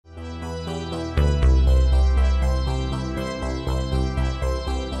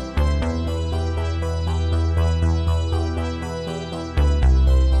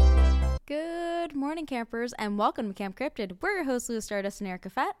morning, campers, and welcome to Camp Cryptid. We're your hosts, Lou Stardust and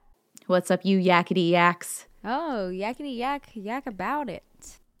Erica Fett. What's up, you yakety yaks? Oh, yakety yak about it.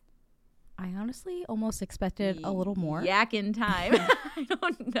 I honestly almost expected a little more. Yakking time. I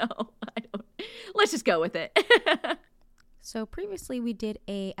don't know. Let's just go with it. So previously we did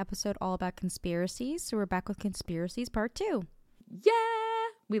a episode all about conspiracies, so we're back with Conspiracies Part 2. Yeah,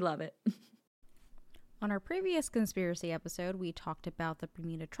 we love it. On our previous conspiracy episode, we talked about the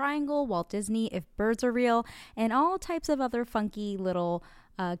Bermuda Triangle, Walt Disney, if birds are real, and all types of other funky little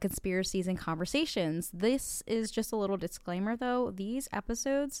conspiracies and conversations. This is just a little disclaimer, though. These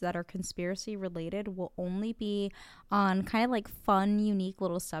episodes that are conspiracy related will only be on kind of like fun, unique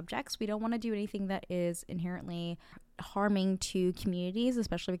little subjects. We don't want to do anything that is inherently harming to communities,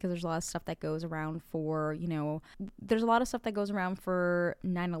 especially because there's a lot of stuff that goes around for, there's a lot of stuff that goes around for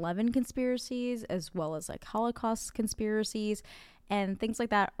 9/11 conspiracies, as well as like Holocaust conspiracies, and things like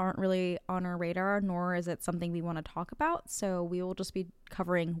that aren't really on our radar, nor is it something we want to talk about. So we will just be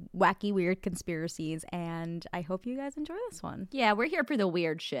covering wacky, weird conspiracies, and I hope you guys enjoy this one. Yeah, we're here for the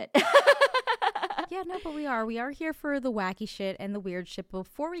weird shit. Yeah, no, but we are here for the wacky shit and the weird shit.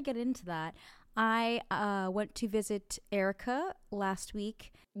 Before we get into that, I went to visit Erica last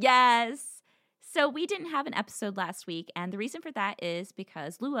week. Yes. So we didn't have an episode last week, and the reason for that is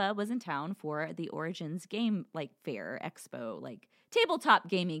because Lua was in town for the Origins game fair expo, tabletop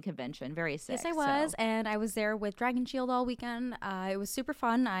gaming convention. Very sick. Yes, I was, and I was there with Dragon Shield all weekend. It was super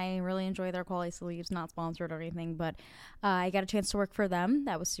fun. I really enjoy their quality sleeves, not sponsored or anything, but I got a chance to work for them.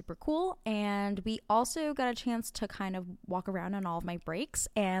 That was super cool, and we also got a chance to kind of walk around on all of my breaks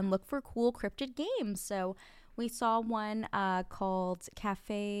and look for cool cryptid games. So we saw one called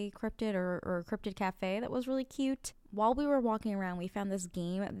Cafe Cryptid or Cryptid Cafe that was really cute. While we were walking around, we found this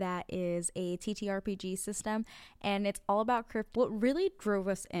game that is a TTRPG system, and it's all about crypt. What really drove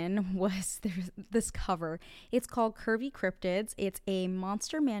us in was this cover. It's called Curvy Cryptids. It's a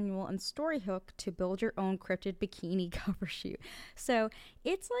monster manual and story hook to build your own cryptid bikini cover shoot. So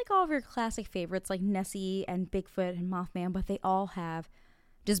it's like all of your classic favorites like Nessie and Bigfoot and Mothman, but they all have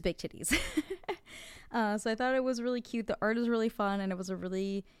just big titties. So I thought it was really cute. The art is really fun, and it was a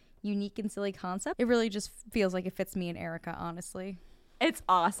really unique and silly concept. It really just feels like it fits me and Erica, honestly. It's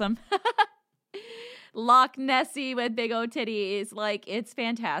awesome. Loch Nessie with big old titties, it's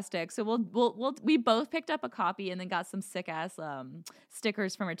fantastic. So we both picked up a copy and then got some sick ass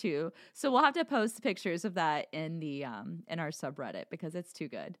stickers from her too. So we'll have to post pictures of that in the in our subreddit because it's too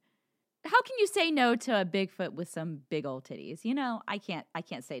good. How can you say no to a Bigfoot with some big old titties? I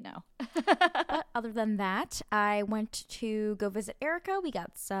can't say no. But other than that, I went to go visit Erica. We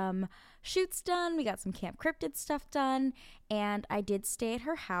got some shoots done. We got some Camp Cryptid stuff done. And I did stay at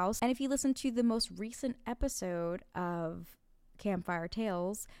her house. And if you listen to the most recent episode of Campfire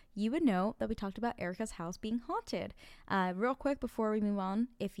Tales, you would know that we talked about Erica's house being haunted. Real quick before we move on,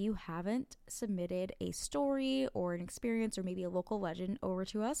 if you haven't submitted a story or an experience or maybe a local legend over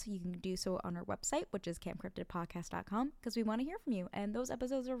to us, you can do so on our website, which is campcryptidpodcast.com, because we want to hear from you. And those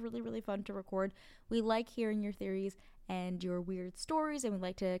episodes are really, really fun to record. We like hearing your theories and your weird stories, and we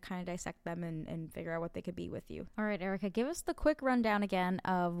like to kind of dissect them and figure out what they could be with you. All right, Erica, give us the quick rundown again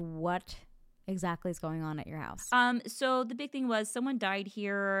of what exactly is going on at your house. So the big thing was someone died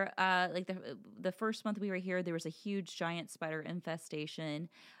here. The first month we were here, there was a huge giant spider infestation.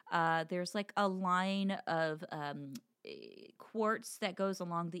 There's a line of quartz that goes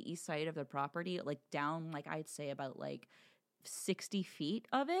along the east side of the property, down I'd say about 60 feet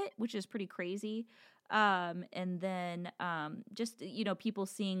of it, which is pretty crazy. And then just people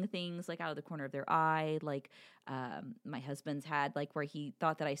seeing things out of the corner of their eye, my husband's had where he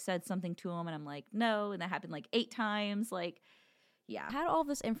thought that I said something to him and I'm like, no, and that happened 8 times. Yeah. I had all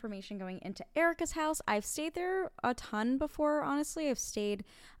this information going into Erica's house. I've stayed there a ton before, honestly. I've stayed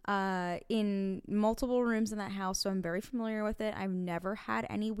in multiple rooms in that house, so I'm very familiar with it. I've never had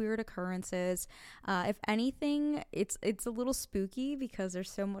any weird occurrences. If anything, it's a little spooky because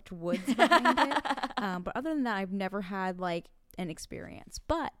there's so much woods behind it. But other than that, I've never had an experience.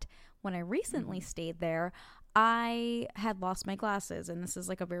 But when I recently stayed there, I had lost my glasses, and this is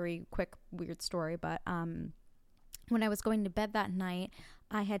a very quick, weird story, but when I was going to bed that night,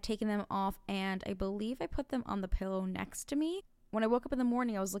 I had taken them off, and I believe I put them on the pillow next to me. when I woke up in the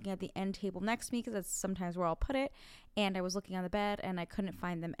morning, I was looking at the end table next to me because that's sometimes where I'll put it. And I was looking on the bed and I couldn't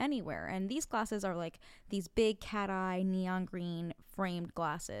find them anywhere. And these glasses are like these big cat eye neon green framed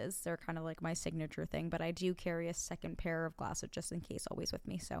glasses. They're kind of like my signature thing, but I do carry a second pair of glasses just in case, always with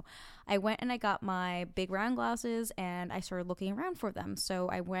me. So I went and I got my big round glasses and I started looking around for them. So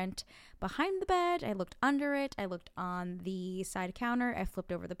I went behind the bed, I looked under it, I looked on the side counter, I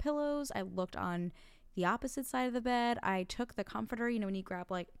flipped over the pillows, I looked on the opposite side of the bed. I took the comforter, you know, when you grab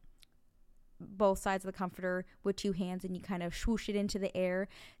like both sides of the comforter with two hands and you kind of swoosh it into the air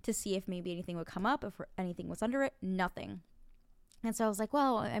to see if maybe anything would come up, if anything was under it. Nothing. And so I was like,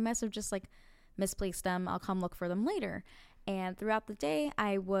 well, I must have just like misplaced them. I'll come look for them later. And throughout the day,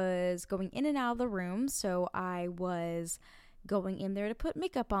 I was going in and out of the room. So I was going in there to put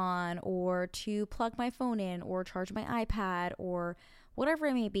makeup on or to plug my phone in or charge my iPad or whatever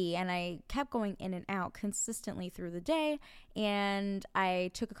it may be. And I kept going in and out consistently through the day. And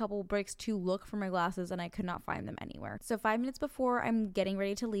I took a couple breaks to look for my glasses and I could not find them anywhere. So 5 minutes before I'm getting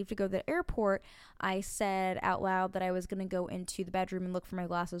ready to leave to go to the airport, I said out loud that I was going to go into the bedroom and look for my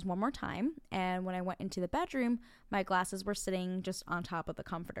glasses one more time. And when I went into the bedroom, my glasses were sitting just on top of the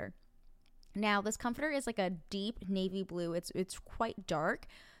comforter. Now, this comforter is like a deep navy blue. It's quite dark.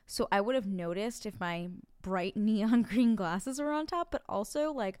 So I would have noticed if my bright neon green glasses were on top, but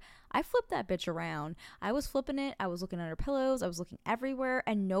also like I flipped that bitch around. I was flipping it. I was looking under pillows. I was looking everywhere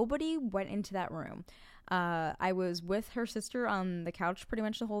and nobody went into that room. I was with her sister on the couch pretty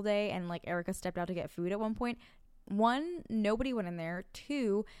much the whole day and like Erica stepped out to get food at one point. 1, nobody went in there.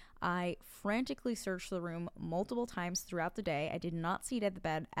 2, I frantically searched the room multiple times throughout the day. I did not see it at the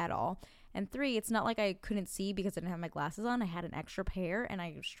bed at all. And 3, it's not like I couldn't see because I didn't have my glasses on. I had an extra pair and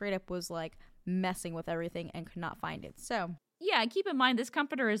I straight up was like messing with everything and could not find it. So yeah, keep in mind this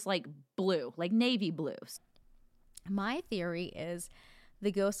comforter is like blue, like navy blue. My theory is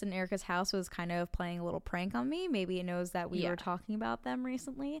the ghost in Erica's house was kind of playing a little prank on me. Maybe it knows that we were talking about them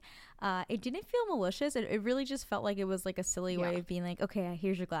recently. It didn't feel malicious. It really just felt like it was like a silly way of being like, okay,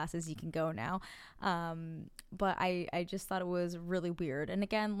 here's your glasses. You can go now. But I just thought it was really weird. And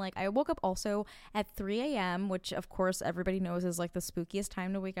again, like I woke up also at 3 a.m., which of course everybody knows is like the spookiest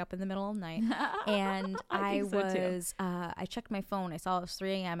time to wake up in the middle of the night. And I checked my phone. I saw it was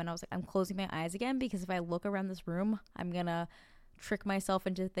 3 a.m. and I was like, I'm closing my eyes again because if I look around this room, I'm going to trick myself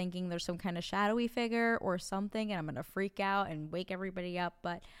into thinking there's some kind of shadowy figure or something and I'm gonna freak out and wake everybody up.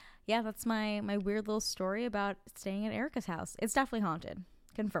 But yeah, that's my weird little story about staying at Erica's house. It's definitely haunted.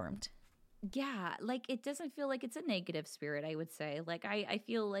 Confirmed. Yeah, like it doesn't feel like it's a negative spirit, I would say. Like I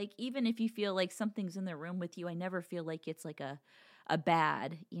feel like even if you feel like something's in the room with you, I never feel like it's like a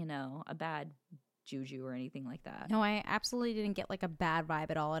bad, a bad juju or anything like that. No, I absolutely didn't get like a bad vibe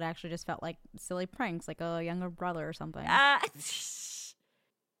at all. It actually just felt like silly pranks, like a younger brother or something.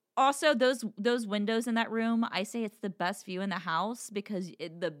 Also, those windows in that room, I say it's the best view in the house because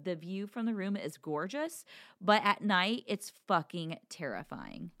the view from the room is gorgeous, but at night it's fucking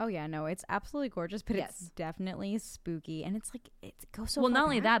terrifying. Oh yeah, no, it's absolutely gorgeous, but it's definitely spooky, and it's like it goes so. Well, far not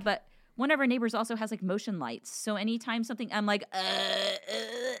only back. that, but one of our neighbors also has like motion lights, so anytime something, I'm like,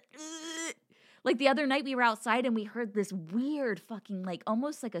 Like the other night we were outside and we heard this weird fucking like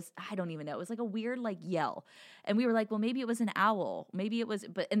almost like I don't even know. It was like a weird like yell. And we were like, well, maybe it was an owl. Maybe it was,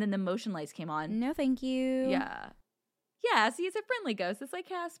 and then the motion lights came on. No, thank you. Yeah. Yeah. See, it's a friendly ghost. It's like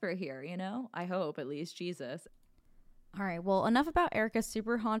Casper here, I hope at least. Jesus. All right. Well, enough about Erica's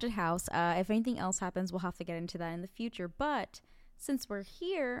super haunted house. If anything else happens, we'll have to get into that in the future. But since we're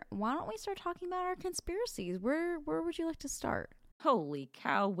here, why don't we start talking about our conspiracies? Where would you like to start? Holy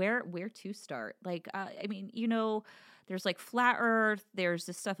cow, where to start? Like, I mean, there's like flat earth, there's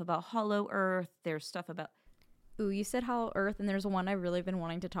this stuff about hollow earth, there's stuff about... Ooh, you said hollow earth, and there's one I've really been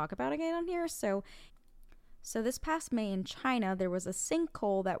wanting to talk about again on here. So this past May in China, there was a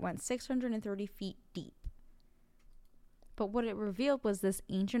sinkhole that went 630 feet deep. But what it revealed was this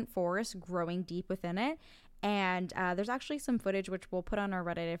ancient forest growing deep within it. And there's actually some footage, which we'll put on our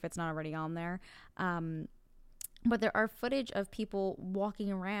Reddit if it's not already on there. But there are footage of people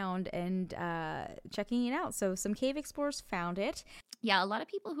walking around and checking it out. So some cave explorers found it. Yeah, a lot of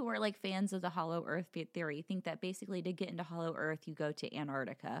people who are like fans of the hollow earth theory think that basically to get into hollow earth, you go to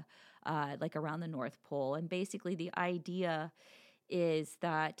Antarctica, like around the North Pole. And basically the idea is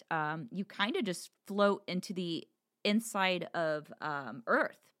that you kind of just float into the inside of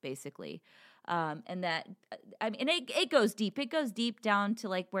Earth, basically. And that, I mean, it goes deep. It goes deep down to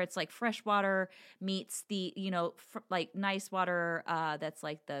like where it's like fresh water meets the, like nice water that's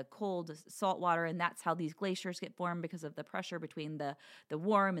like the cold salt water. And that's how these glaciers get formed because of the pressure between the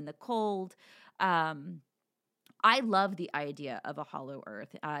warm and the cold. I love the idea of a hollow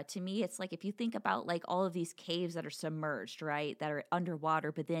earth. To me, it's like if you think about like all of these caves that are submerged, right, that are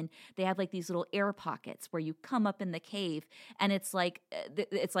underwater, but then they have like these little air pockets where you come up in the cave, and it's like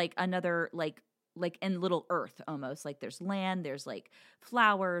another like in little earth almost, like there's land, there's like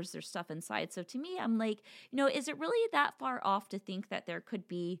flowers, there's stuff inside. So to me, I'm like, is it really that far off to think that there could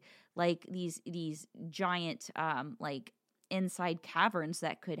be like these giant like inside caverns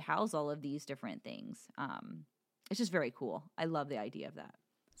that could house all of these different things? It's just very cool. I love the idea of that.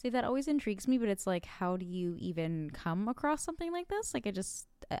 See, that always intrigues me, but it's like, how do you even come across something like this? Like, I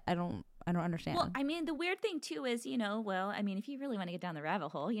don't understand. Well, I mean, the weird thing too is, if you really want to get down the rabbit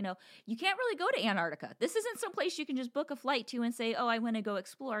hole, you can't really go to Antarctica. This isn't some place you can just book a flight to and say, oh, I want to go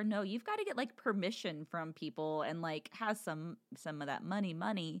explore. No, you've got to get like permission from people and like have some of that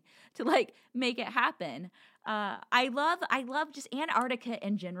money to like make it happen. I love just Antarctica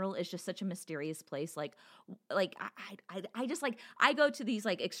in general is just such a mysterious place. Like I just like, I go to these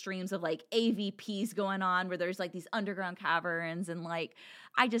like extremes of like AVPs going on where there's like these underground caverns, and like,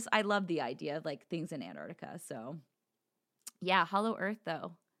 I love the idea of like things in Antarctica. So yeah, Hollow Earth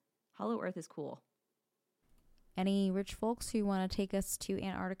though. Hollow Earth is cool. Any rich folks who want to take us to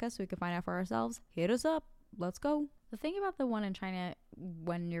Antarctica so we can find out for ourselves, hit us up. Let's go. The thing about the one in China,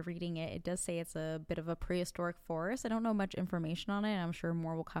 when you're reading it, it does say it's a bit of a prehistoric forest. I don't know much information on it. I'm sure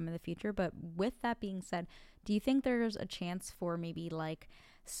more will come in the future. But with that being said, do you think there's a chance for maybe like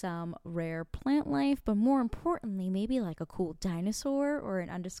some rare plant life, but more importantly, maybe like a cool dinosaur or an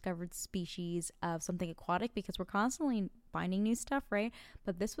undiscovered species of something aquatic? Because we're constantly finding new stuff, right?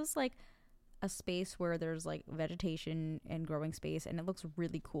 But this was like a space where there's like vegetation and growing space, and it looks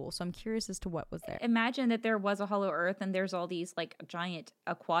really cool. So I'm curious as to what was there. Imagine that there was a hollow earth and there's all these like giant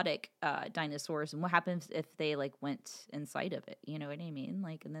aquatic dinosaurs, and what happens if they like went inside of it? You know what I mean?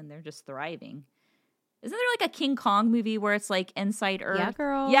 Like, and then they're just thriving. Isn't there like a King Kong movie where it's like inside Earth? Yeah,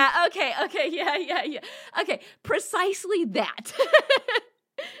 girl. Yeah, okay, yeah. Okay, precisely that.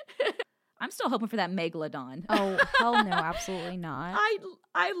 I'm still hoping for that megalodon. Oh, hell no, absolutely not.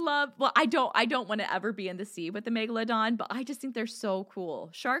 I don't want to ever be in the sea with the megalodon, but I just think they're so cool.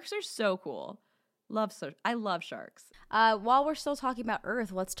 Sharks are so cool. I love sharks. While we're still talking about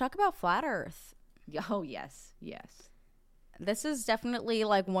Earth, let's talk about flat Earth. Oh, yes. This is definitely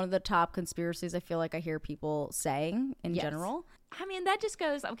like one of the top conspiracies I feel like I hear people saying in general. I mean, that just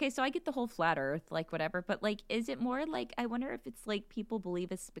goes, okay, so I get the whole flat earth, like whatever, but like, is it more like, I wonder if it's like people believe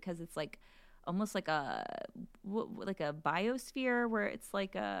it's because it's like almost like a biosphere where it's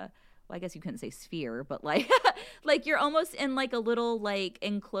like well, I guess you couldn't say sphere, but like, like you're almost in like a little like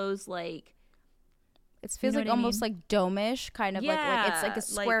enclosed, like, it feels like almost like dome-ish, kind of like it's like a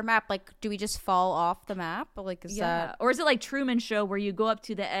square map. Like, do we just fall off the map? Like, is that, or is it like Truman Show where you go up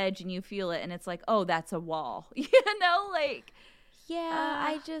to the edge and you feel it, and it's like, oh, that's a wall, like.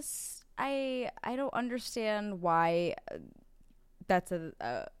 Yeah, I don't understand why that's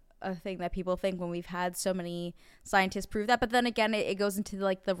a thing that people think when we've had so many scientists prove that. But then again, it goes into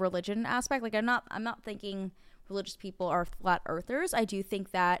like the religion aspect. Like, I'm not thinking religious people are flat earthers. I do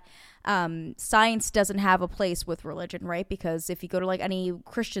think that science doesn't have a place with religion, right? Because if you go to like any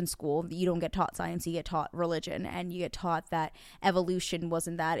Christian school, you don't get taught science, you get taught religion, and you get taught that evolution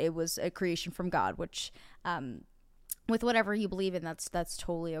wasn't that, it was a creation from God, which with whatever you believe in, that's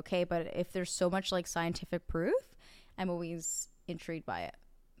totally okay. But if there's so much like scientific proof, I'm always intrigued by it.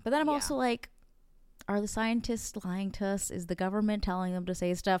 But then I'm also like, are the scientists lying to us? Is the government telling them to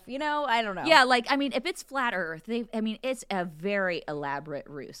say stuff? I don't know. Yeah, like, I mean, if it's flat Earth, it's a very elaborate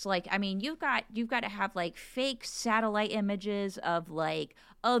ruse. Like, I mean, you've got to have like fake satellite images of like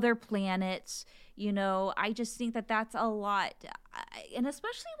other planets. I just think that that's a lot, and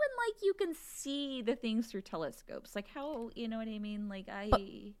especially when like you can see the things through telescopes. Like, how, you know what I mean? Like,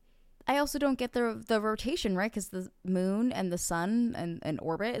 I also don't get the rotation, right? Because the moon and the sun and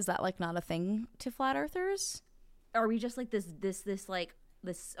orbit, is that like not a thing to flat earthers? Are we just like this like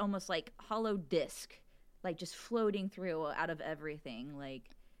this almost like hollow disc, like just floating through out of everything? Like,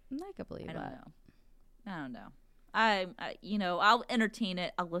 I could believe that. I don't know. I'll entertain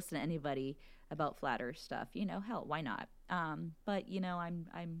it. I'll listen to anybody about flat earth stuff. Hell, why not? But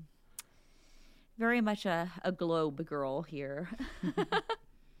I'm very much a globe girl here.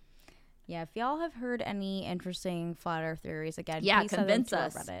 Yeah, if y'all have heard any interesting flat earth theories, again, yeah, please convince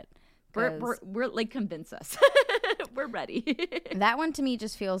send them us. to our Reddit. We're like, convince us. We're ready. That one to me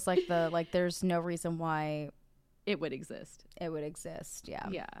just feels like there's no reason why it would exist.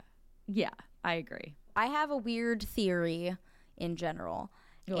 Yeah. Yeah, I agree. I have a weird theory in general.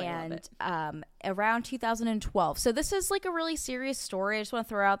 Oh, I love and it. around 2012. So this is like a really serious story. I just want to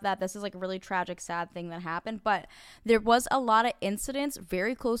throw out that this is like a really tragic, sad thing that happened. But there was a lot of incidents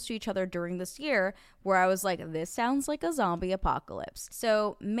very close to each other during this year where I was like, this sounds like a zombie apocalypse.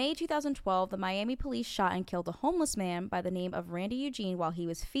 So May 2012, the Miami police shot and killed a homeless man by the name of Randy Eugene while he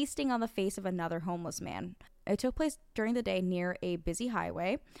was feasting on the face of another homeless man. It took place during the day near a busy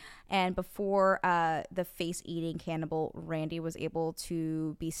highway, and before the face-eating cannibal Randy was able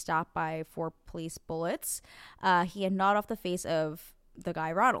to be stopped by 4 police bullets, he had gnawed off the face of the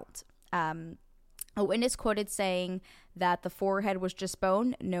guy Ronald. A witness quoted saying that the forehead was just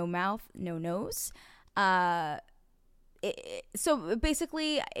bone, no mouth, no nose. So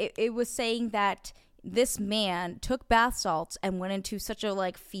basically, it was saying that this man took bath salts and went into such a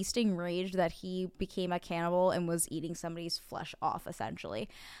like feasting rage that he became a cannibal and was eating somebody's flesh off, essentially.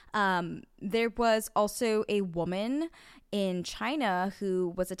 There was also a woman in China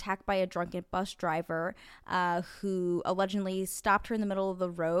who was attacked by a drunken bus driver who allegedly stopped her in the middle of the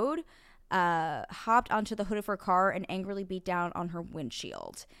road, hopped onto the hood of her car, and angrily beat down on her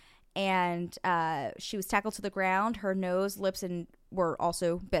windshield. And she was tackled to the ground. Her nose, lips, and were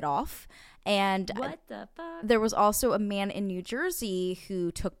also bit off. And What the fuck? there was also a man in New Jersey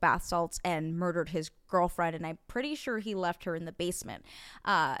who took bath salts and murdered his girlfriend, and I'm pretty sure he left her in the basement.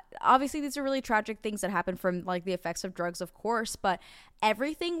 Obviously, these are really tragic things that happen from like the effects of drugs, of course, but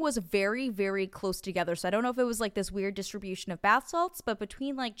everything was very, very close together. So I don't know if it was like this weird distribution of bath salts, but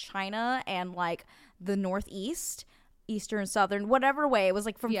between like China and like the Northeast, Eastern, Southern, whatever way, it was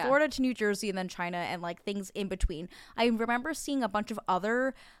like from Florida to New Jersey and then China and like things in between. I remember seeing a bunch of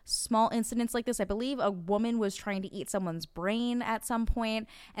other small incidents like this. I believe a woman was trying to eat someone's brain at some point,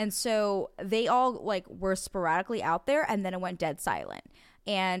 and so they all like were sporadically out there, and then it went dead silent.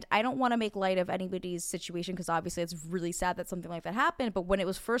 And I don't want to make light of anybody's situation because obviously it's really sad that something like that happened. But when it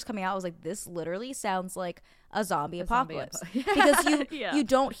was first coming out, I was like, this literally sounds like a zombie apocalypse. Because you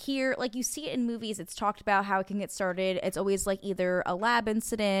don't hear, like you see it in movies. It's talked about how it can get started. It's always like either a lab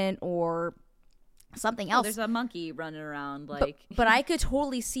incident or something else. There's a monkey running around like. But I could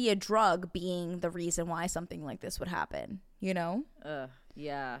totally see a drug being the reason why something like this would happen, you know?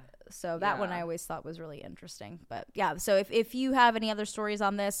 Yeah. So that one I always thought was really interesting. But yeah, so if you have any other stories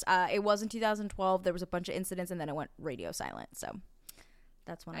on this, it was in 2012. There was a bunch of incidents and then it went radio silent. So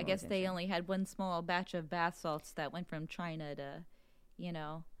that's one. I guess they only had one small batch of bath salts that went from China to, you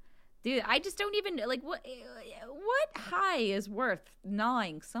know. Dude, I just don't even like what high is worth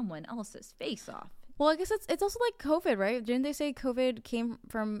gnawing someone else's face off. Well, I guess it's also like COVID, right? Didn't they say COVID came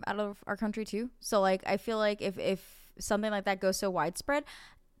from out of our country too? So like I feel like if something like that goes so widespread,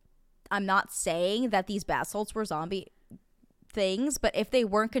 I'm not saying that these bath salts were zombie things, but if they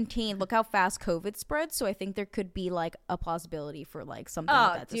weren't contained, look how fast COVID spread. So I think there could be like a plausibility for like something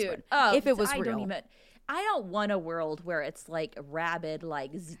like that to spread. If it was real. I don't want a world where it's like rabid,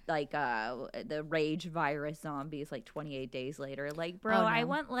 like the rage virus zombies, like 28 days later. Like, bro, I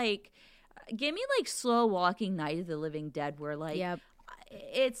want like, give me like slow walking Night of the Living Dead, where like,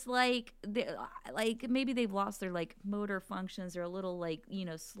 it's like maybe they've lost their like motor functions. They're a little like, you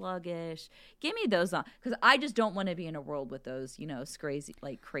know, sluggish. Give me those on, because I just don't want to be in a world with those, you know, crazy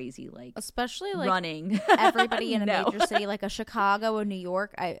like especially like running everybody in a major city like a Chicago or New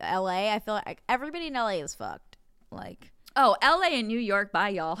York, LA. I feel like everybody in LA is fucked. Like, oh, LA and New York, bye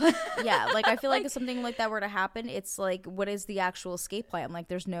y'all. Yeah, like I feel like if something like that were to happen, it's like, what is the actual escape plan? Like,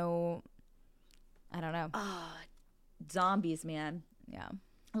 there's no, I don't know. Zombies, man. Yeah.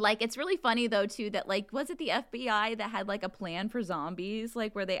 Like, it's really funny though too that like, was it the FBI that had like a plan for zombies,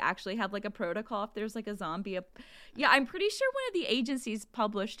 like where they actually have like a protocol if there's like a zombie yeah, I'm pretty sure one of the agencies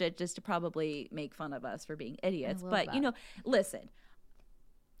published it just to probably make fun of us for being idiots. But that. You know, listen,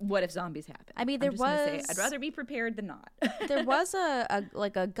 what if zombies happen? I mean, there was, I'd rather be prepared than not. There was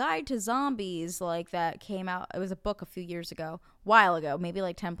a guide to zombies like that came out. It was a book a few years ago, while ago, maybe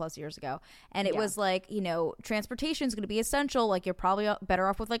like 10 plus years ago. And it was like, you know, transportation is going to be essential. Like, you're probably better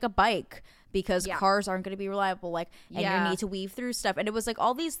off with like a bike because cars aren't going to be reliable. Like, and you need to weave through stuff. And it was like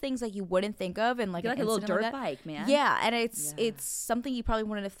all these things that you wouldn't think of. And like, a little dirt bike, man. Yeah. And it's something you probably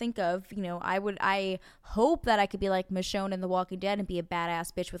wanted to think of. You know, I hope that I could be like Michonne in The Walking Dead and be a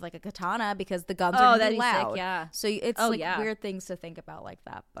badass bitch with like a katana because the guns are really loud. Sick, so it's weird things to think about like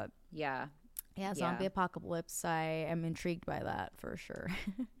that. But yeah, zombie apocalypse. I am intrigued by that for sure.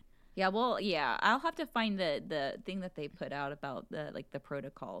 I'll have to find the thing that they put out about the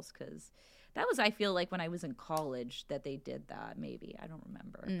protocols, because that was, I feel like, when I was in college that they did that. Maybe, I don't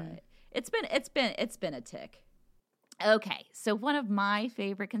remember, but it's been a tick. Okay, so one of my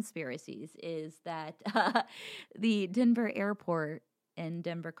favorite conspiracies is that the Denver airport in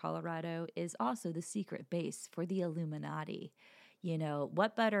Denver, Colorado is also the secret base for the Illuminati. You know,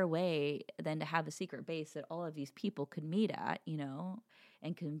 what better way than to have a secret base that all of these people could meet at, you know,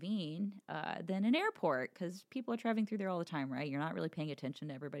 and convene than an airport, because people are traveling through there all the time, right? You're not really paying attention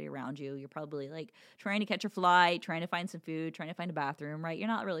to everybody around you. You're probably like trying to catch a flight, trying to find some food, trying to find a bathroom, right? You're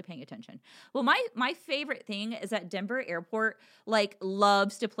not really paying attention. Well, my favorite thing is that Denver Airport like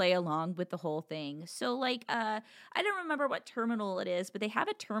loves to play along with the whole thing. So like I don't remember what terminal it is, but they have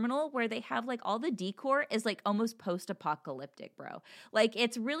a terminal where they have like all the decor is like almost post-apocalyptic, bro. Like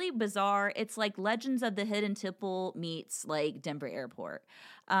it's really bizarre. It's like Legends of the Hidden Temple meets like Denver Airport.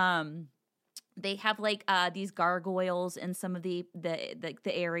 They have like these gargoyles in some of the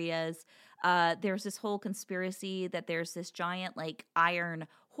areas. There's this whole conspiracy that there's this giant like iron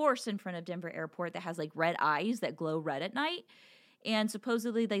horse in front of Denver Airport that has like red eyes that glow red at night. And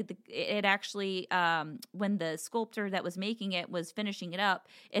supposedly it actually, when the sculptor that was making it was finishing it up,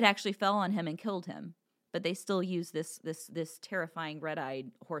 it actually fell on him and killed him. But they still use this terrifying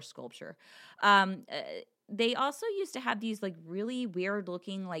red-eyed horse sculpture. They also used to have these like really weird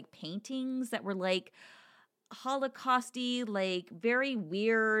looking like paintings that were like Holocausty, like very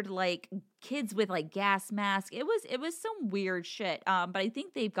weird, like kids with like gas masks. It was some weird shit. But I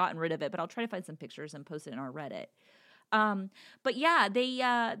think they've gotten rid of it. But I'll try to find some pictures and post it in our Reddit. But yeah,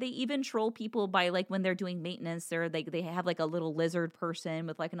 they even troll people by like when they're doing maintenance, they have like a little lizard person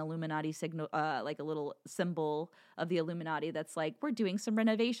with like an Illuminati signal, like a little symbol of the Illuminati that's like, we're doing some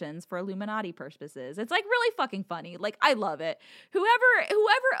renovations for Illuminati purposes. It's like really fucking funny. Like I love it. Whoever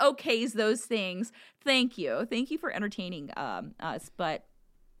okays those things, thank you for entertaining us. But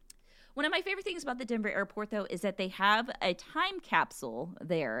one of my favorite things about the Denver Airport, though, is that they have a time capsule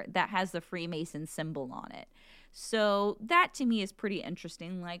there that has the Freemason symbol on it. So that to me is pretty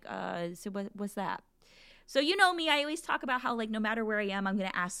interesting. Like, so what's that? So you know me, I always talk about how like no matter where I am, I'm going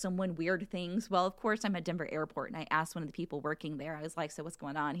to ask someone weird things. Well, of course, I'm at Denver Airport, and I asked one of the people working there. I was like, so what's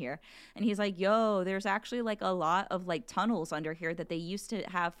going on here? And he's like, yo, there's actually like a lot of like tunnels under here that they used to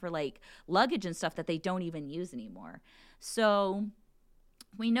have for like luggage and stuff that they don't even use anymore. So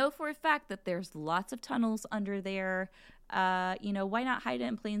we know for a fact that there's lots of tunnels under there. You know, why not hide it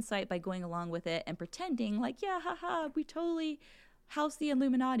in plain sight by going along with it and pretending like, yeah, haha, we totally house the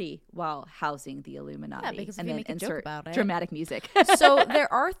Illuminati while housing the Illuminati. Yeah, because if and you then make a joke about it. Dramatic music. So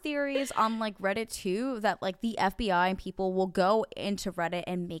there are theories on like Reddit too that like the FBI and people will go into Reddit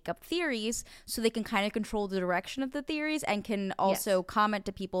and make up theories so they can kind of control the direction of the theories and can also comment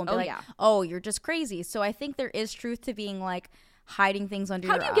to people and be like, oh, you're just crazy. So I think there is truth to being like hiding things under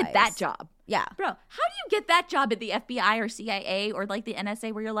your eyes. How do you get that job? Yeah. Bro, how do you get that job at the FBI or CIA or like the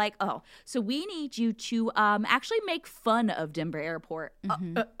NSA where you're like, oh, so we need you to actually make fun of Denver Airport.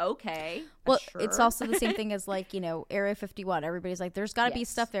 Okay. Well, sure. It's also the same thing as like, you know, Area 51. Everybody's like, there's got to be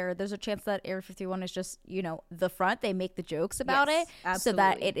stuff there. There's a chance that Area 51 is just, you know, the front. They make the jokes about it so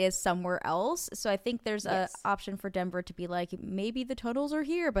that it is somewhere else. So I think there's a option for Denver to be like, maybe the tunnels are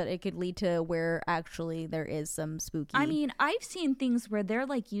here, but it could lead to where actually there is some spooky. I mean, I've seen things where they're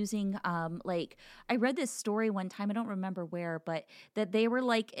like using like I read this story one time, I don't remember where, but that they were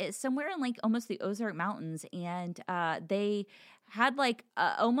like somewhere in like almost the Ozark Mountains, and they had like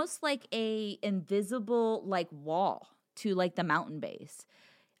almost like a invisible like wall to like the mountain base.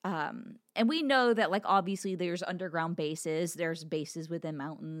 And we know that like obviously there's underground bases, there's bases within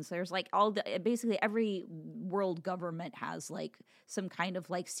mountains, there's like basically every world government has like some kind of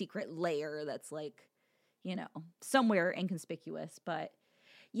like secret layer that's like, you know, somewhere inconspicuous. But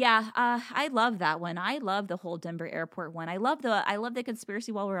yeah, I love that one. I love the whole Denver Airport one. I love the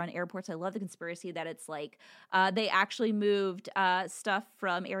conspiracy while we're on airports. I love the conspiracy that it's like they actually moved stuff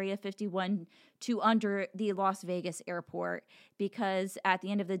from Area 51 to under the Las Vegas airport because at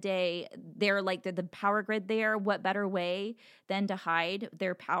the end of the day, they're like the power grid there. What better way than to hide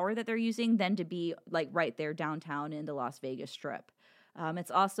their power that they're using than to be like right there downtown in the Las Vegas Strip.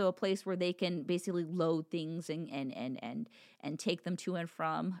 It's also a place where they can basically load things and take them to and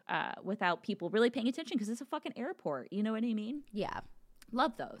from without people really paying attention because it's a fucking airport. You know what I mean? Yeah.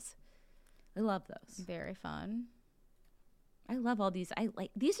 Love those. I love those. Very fun. I love all these.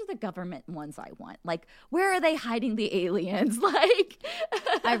 These are the government ones I want. Like, where are they hiding the aliens? Like,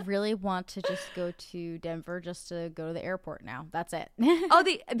 I really want to just go to Denver just to go to the airport now. That's it. Oh,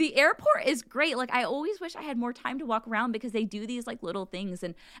 the airport is great. Like, I always wish I had more time to walk around because they do these like little things.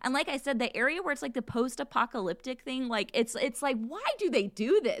 And like I said, the area where it's like the post-apocalyptic thing, like it's like, why do they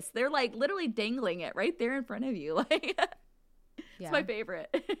do this? They're like literally dangling it right there in front of you. Like, it's my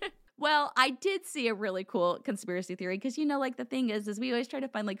favorite. Well, I did see a really cool conspiracy theory because, like the thing is we always try to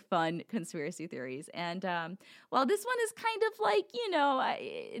find like fun conspiracy theories. And well, this one is kind of like,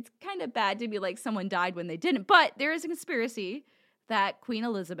 it's kind of bad to be like someone died when they didn't. But there is a conspiracy that Queen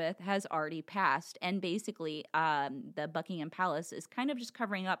Elizabeth has already passed. And basically, the Buckingham Palace is kind of just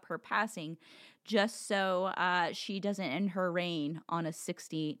covering up her passing just so she doesn't end her reign on a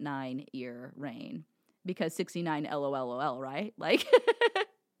 69-year reign. Because 69 LOL, right? Like...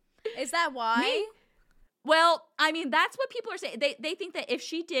 Is that why? Well, I mean, that's what people are saying. They think that if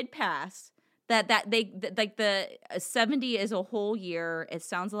she did pass, that like the 70 is a whole year. It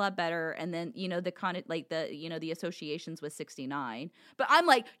sounds a lot better, and then the associations with 69. But I'm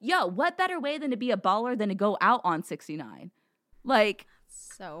like, yo, what better way than to be a baller than to go out on 69? Like,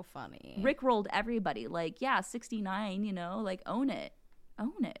 so funny. Rick rolled everybody. Like, yeah, 69. Like own it.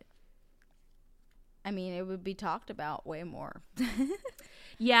 I mean, it would be talked about way more.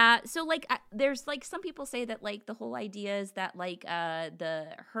 Yeah, so like there's like some people say that like the whole idea is that like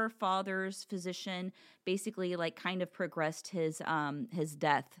her father's physician basically like kind of progressed his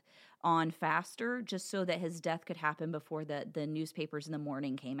death on faster just so that his death could happen before the newspapers in the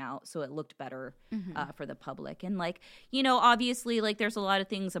morning came out, so it looked better for the public. And like obviously like there's a lot of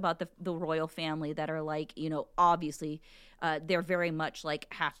things about the royal family that are like obviously they're very much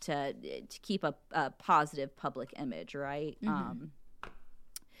like have to keep a positive public image, right?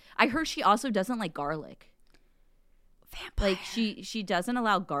 I heard she also doesn't like garlic. Vampire. Like she doesn't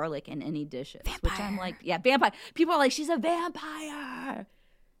allow garlic in any dishes. Vampire. Which I'm like, yeah, vampire. People are like, she's a vampire.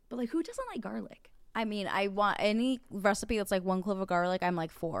 But like, who doesn't like garlic? I mean, I want any recipe that's like 1 clove of garlic, I'm like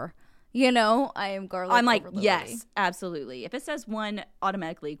 4. I am garlic. I'm like, overload. yes, absolutely. If it says 1,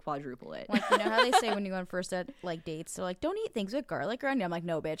 automatically quadruple it. Like, how they say when you go on first like dates, they're like, don't eat things with garlic around you. I'm like,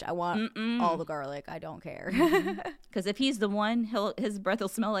 no, bitch, I want all the garlic. I don't care. Because if he's the one, his breath will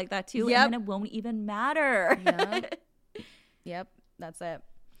smell like that too, Yep. and then it won't even matter. Yep, that's it.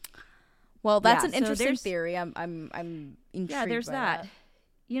 Well, that's an so interesting theory. I'm intrigued. Yeah, there's by that.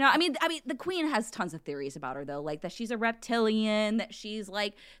 I mean, the queen has tons of theories about her, though, like that she's a reptilian, that she's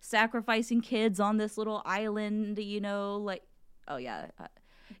like sacrificing kids on this little island, like, oh yeah,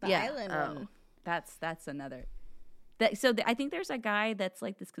 The island one. That's another. I think there's a guy that's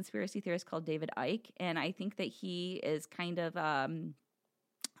like this conspiracy theorist called David Icke, and I think that he is kind of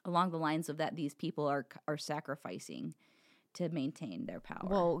along the lines of that these people are sacrificing to maintain their power.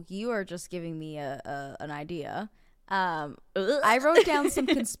 Well, you are just giving me an idea. I wrote down some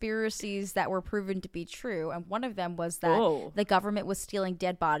conspiracies that were proven to be true, and one of them was that the government was stealing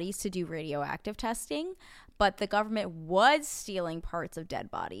dead bodies to do radioactive testing, but the government was stealing parts of dead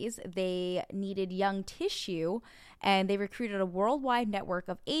bodies. They needed young tissue, and they recruited a worldwide network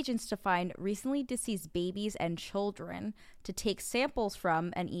of agents to find recently deceased babies and children to take samples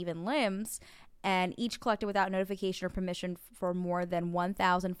from, and even limbs, and each collected without notification or permission for more than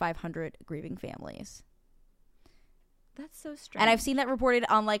 1,500 grieving families. That's so strange. And I've seen that reported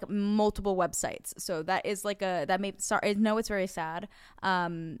on like multiple websites. So that is like I know it's very sad.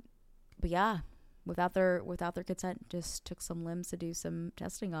 But yeah, without their consent, just took some limbs to do some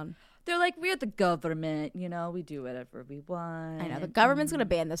testing on. They're like, we're the government, we do whatever we want. I know the government's gonna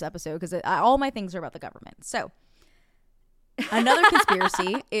ban this episode because all my things are about the government. So another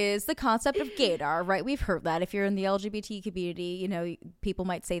conspiracy is the concept of gaydar, right? We've heard that. If you're in the LGBT community, people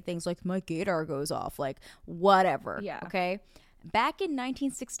might say things like, my gaydar goes off, like whatever. Yeah. Okay. Back in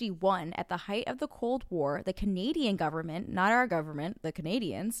 1961, at the height of the Cold War, the Canadian government, not our government, the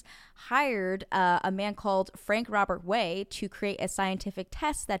Canadians, hired a man called Frank Robert Way to create a scientific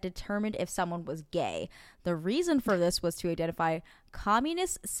test that determined if someone was gay. The reason for this was to identify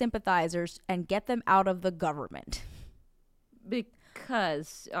communist sympathizers and get them out of the government.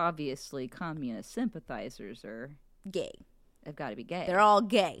 Because obviously communist sympathizers are gay. They've got to be gay. They're all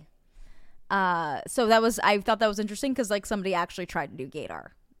gay. I thought that was interesting because like somebody actually tried to do gaydar.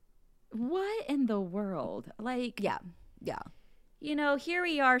 What in the world? Like, yeah. Here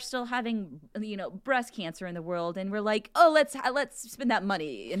we are still having, breast cancer in the world, and we're like, oh, let's spend that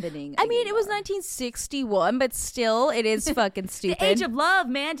money inventing. I mean, it was 1961, but still, it is fucking stupid. The age of love,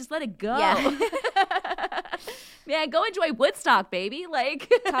 man. Just let it go. Yeah. Man, go enjoy Woodstock, baby.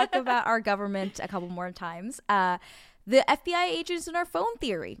 Like, talk about our government a couple more times. The FBI agents in our phone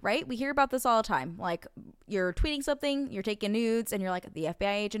theory, right? We hear about this all the time. Like, you're tweeting something, you're taking nudes, and you're like, the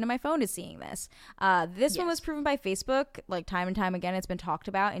FBI agent in my phone is seeing this. This one was proven by Facebook, like time and time again. It's been talked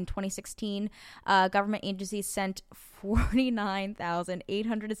about. In 2016, government agencies sent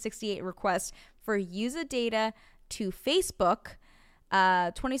 49,868 requests for user data to Facebook,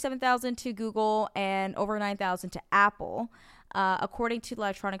 27,000 to Google, and over 9,000 to Apple. According to the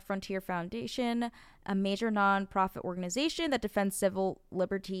Electronic Frontier Foundation, a major nonprofit organization that defends civil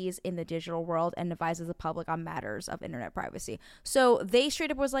liberties in the digital world and advises the public on matters of internet privacy. So they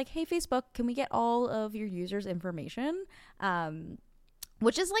straight up was like, hey, Facebook, can we get all of your users' information?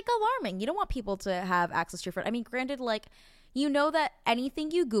 Which is like alarming. You don't want people to have access to your phone. I mean, granted, like, you know that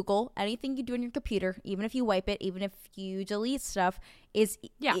anything you Google, anything you do on your computer, even if you wipe it, even if you delete stuff,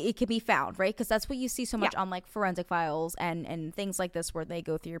 it can be found, right? Because that's what you see so much on like forensic files and things like this where they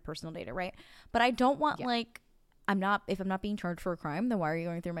go through your personal data, right? But I don't want like, if I'm not being charged for a crime, then why are you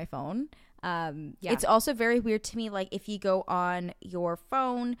going through my phone? It's also very weird to me, like if you go on your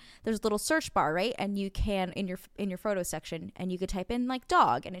phone, there's a little search bar, right? And you can in your photo section, and you could type in like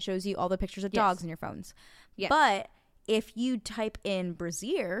dog, and it shows you all the pictures of dogs in your phones. But if you type in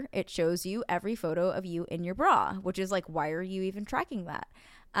brassiere, it shows you every photo of you in your bra, which is like, why are you even tracking that?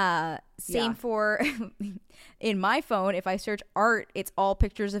 Same for in my phone. If I search art, it's all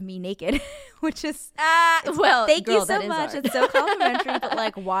pictures of me naked, which is well. Thank you so much. It's so complimentary, but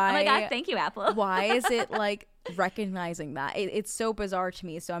like, why? Oh my god, thank you, Apple. Why is it like recognizing that? It's so bizarre to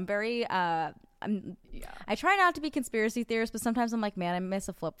me. So I'm very. I try not to be conspiracy theorist, but sometimes I'm like, man, I miss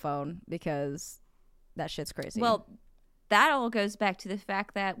a flip phone because that shit's crazy. Well, that all goes back to the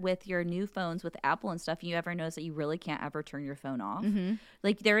fact that with your new phones with Apple and stuff, you ever notice that you really can't ever turn your phone off.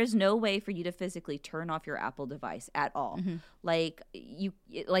 Like there is no way for you to physically turn off your Apple device at all. Like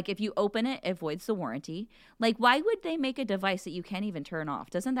if you open it, it voids the warranty. Like why would they make a device that you can't even turn off?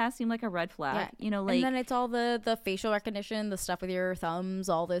 Doesn't that seem like a red flag? You know, like, and then it's all the facial recognition, the stuff with your thumbs,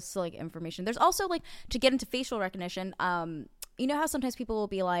 all this like information. There's also like, to get into facial recognition, you know how sometimes people will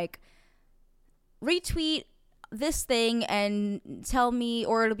be like, retweet this thing and tell me,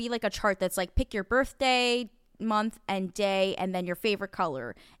 or it'll be like a chart that's like, pick your birthday, month, and day, and then your favorite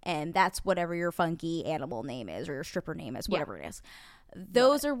color, and that's whatever your funky animal name is or your stripper name is, whatever it is.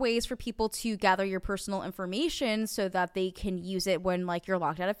 Those are ways for people to gather your personal information so that they can use it when like you're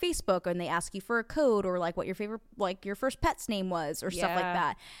locked out of Facebook and they ask you for a code, or like what your favorite, like your first pet's name was, or stuff like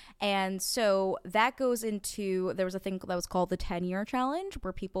that. And so that goes into, there was a thing that was called the 10-year challenge,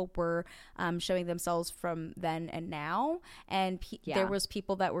 where people were showing themselves from then and now, and there was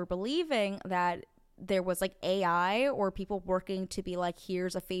people that were believing that there was like AI or people working to be like,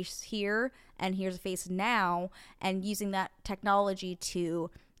 here's a face here and here's a face now, and using that technology to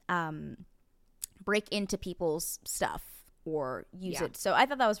break into people's stuff or use it. So I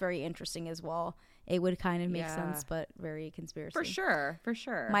thought that was very interesting as well. It would kind of make sense, but very conspiracy. For sure.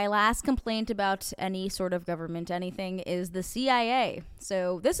 My last complaint about any sort of government anything is the CIA.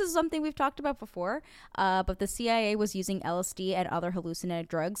 So this is something we've talked about before, but the CIA was using LSD and other hallucinogenic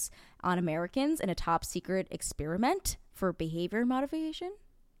drugs on Americans in a top secret experiment for behavior modification.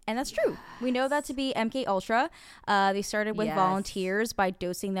 And that's true. We know that to be MK Ultra. They started with volunteers by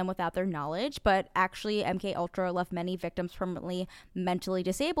dosing them without their knowledge, but actually MK Ultra left many victims permanently mentally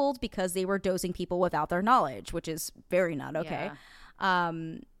disabled because they were dosing people without their knowledge, which is very not okay.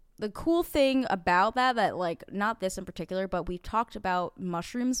 The cool thing about that like, not this in particular, but we've talked about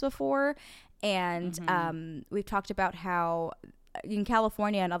mushrooms before, and we've talked about how in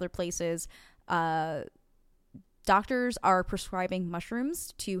California and other places, doctors are prescribing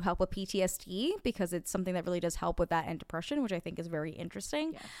mushrooms to help with PTSD because it's something that really does help with that and depression, which I think is very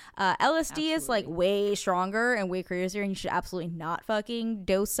interesting. LSD is like way stronger and way crazier, and you should absolutely not fucking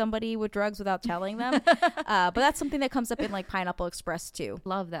dose somebody with drugs without telling them. But that's something that comes up in like Pineapple Express too.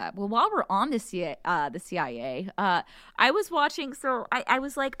 Love that. Well, while we're on the CIA, I was watching, so I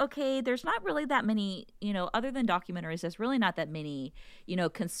was like, okay, there's not really that many, you know, other than documentaries, there's really not that many, you know,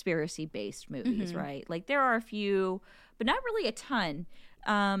 conspiracy-based movies, right? Like there are a few, but not really a ton.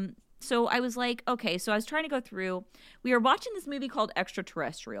 So I was like, okay, so I was trying to go through. We were watching this movie called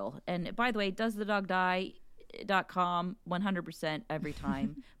Extraterrestrial. And by the way, doesthedogdie.com 100% every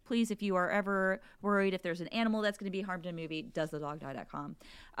time. Please, if you are ever worried if there's an animal that's going to be harmed in a movie, doesthedogdie.com.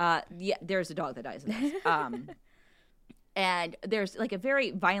 Yeah, there's a dog that dies in this. And there's like a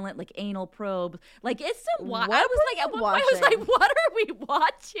very violent like anal probe, like it's some I was like at one point I was like, what are we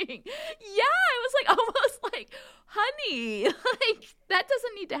watching? I was like almost like, honey, like that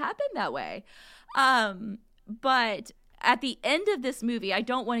doesn't need to happen that way. But at the end of this movie, I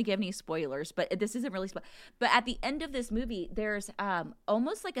don't want to give any spoilers, but this isn't really but at the end of this movie, there's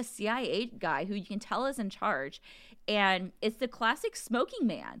almost like a CIA guy who you can tell is in charge. And it's the classic smoking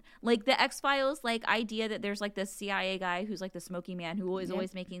man, like the X-Files, like idea that there's like this CIA guy who's like the smoking man who is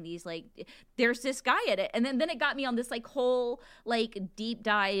always making these like, there's this guy at it. And then it got me on this like whole like deep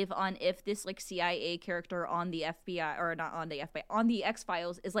dive on if this like CIA character on the FBI, or not on the FBI, on the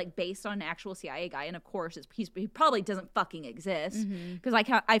X-Files is like based on an actual CIA guy. And of course he probably doesn't fucking exist, because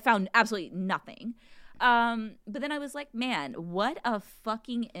I found absolutely nothing. But then I was like, man, what a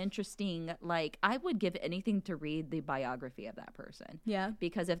fucking interesting, like, I would give anything to read the biography of that person. Yeah.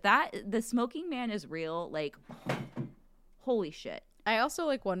 Because if the smoking man is real, like, holy shit. I also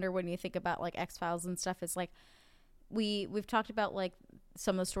like wonder when you think about like X-Files and stuff, it's like we've talked about like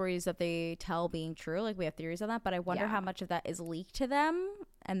some of the stories that they tell being true. Like we have theories on that, but I wonder how much of that is leaked to them.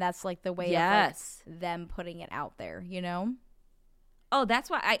 And that's like the way of like, them putting it out there, you know? Oh, that's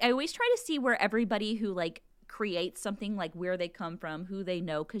why I always try to see where everybody who like creates something, like where they come from, who they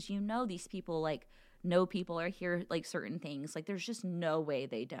know, because you know these people like know people or hear like certain things. Like there's just no way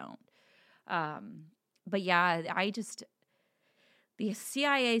they don't. But yeah, the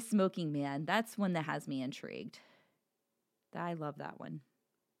CIA smoking man, that's one that has me intrigued. I love that one.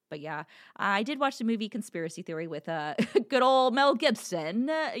 But yeah, I did watch the movie Conspiracy Theory with good old Mel Gibson,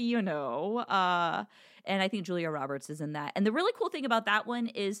 you know. And I think Julia Roberts is in that. And the really cool thing about that one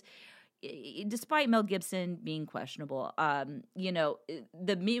is, despite Mel Gibson being questionable, you know,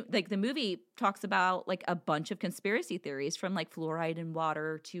 the movie talks about like a bunch of conspiracy theories, from like fluoride in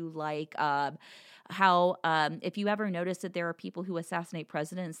water to like how if you ever notice that there are people who assassinate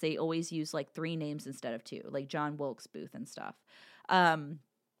presidents, they always use like 3 names instead of 2, like John Wilkes Booth and stuff.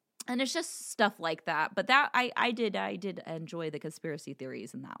 And it's just stuff like that. But that I did enjoy the conspiracy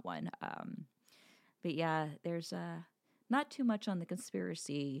theories in that one. But yeah, there's not too much on the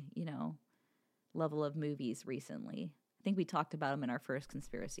conspiracy, you know, level of movies recently. I think we talked about them in our first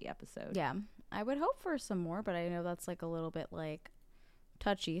conspiracy episode. Yeah, I would hope for some more, but I know that's like a little bit like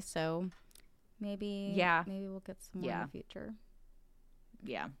touchy. So maybe we'll get some more in the future.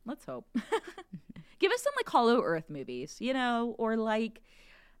 Yeah, let's hope. Give us some like Hollow Earth movies, you know, or like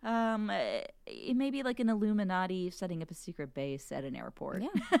maybe like an Illuminati setting up a secret base at an airport.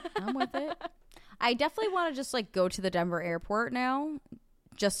 Yeah, I'm with it. I definitely want to just like go to the Denver airport now,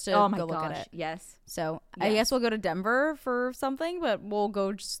 just to go look at it. Yes. So yes. I guess we'll go to Denver for something, but we'll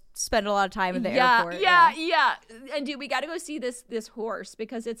go just spend a lot of time at the airport. Yeah. And dude, we got to go see this horse,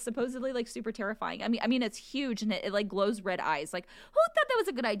 because it's supposedly like super terrifying. I mean, it's huge and it like glows red eyes. Like, who thought that was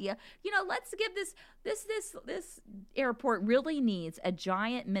a good idea? You know, let's give this airport really needs a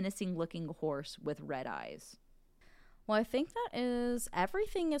giant menacing looking horse with red eyes. Well, I think that is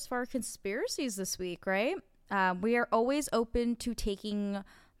everything as far as conspiracies this week, right? We are always open to taking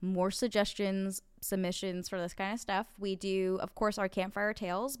more suggestions, submissions for this kind of stuff. We do, of course, our Campfire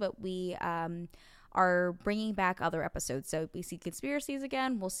Tales, but we are bringing back other episodes. So we see conspiracies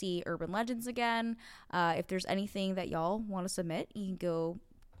again. We'll see urban legends again. If there's anything that y'all want to submit, you can go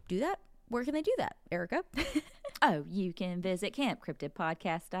do that. Where can they do that, Erica? Oh, you can visit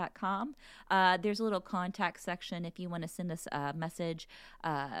campcryptidpodcast.com. There's a little contact section if you want to send us a message.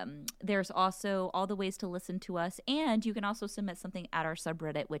 There's also all the ways to listen to us, and you can also submit something at our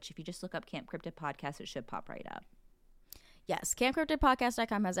subreddit, which if you just look up Camp Cryptid Podcast, it should pop right up. Yes,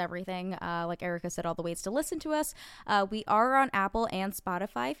 campcryptidpodcast.com has everything. Like Erica said, all the ways to listen to us. We are on Apple and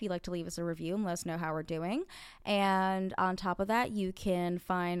Spotify if you'd like to leave us a review and let us know how we're doing. And on top of that, you can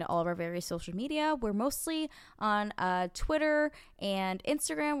find all of our various social media. We're mostly on Twitter and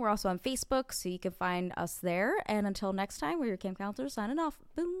Instagram. We're also on Facebook, so you can find us there. And until next time, we're your camp counselors signing off.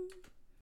 Boom.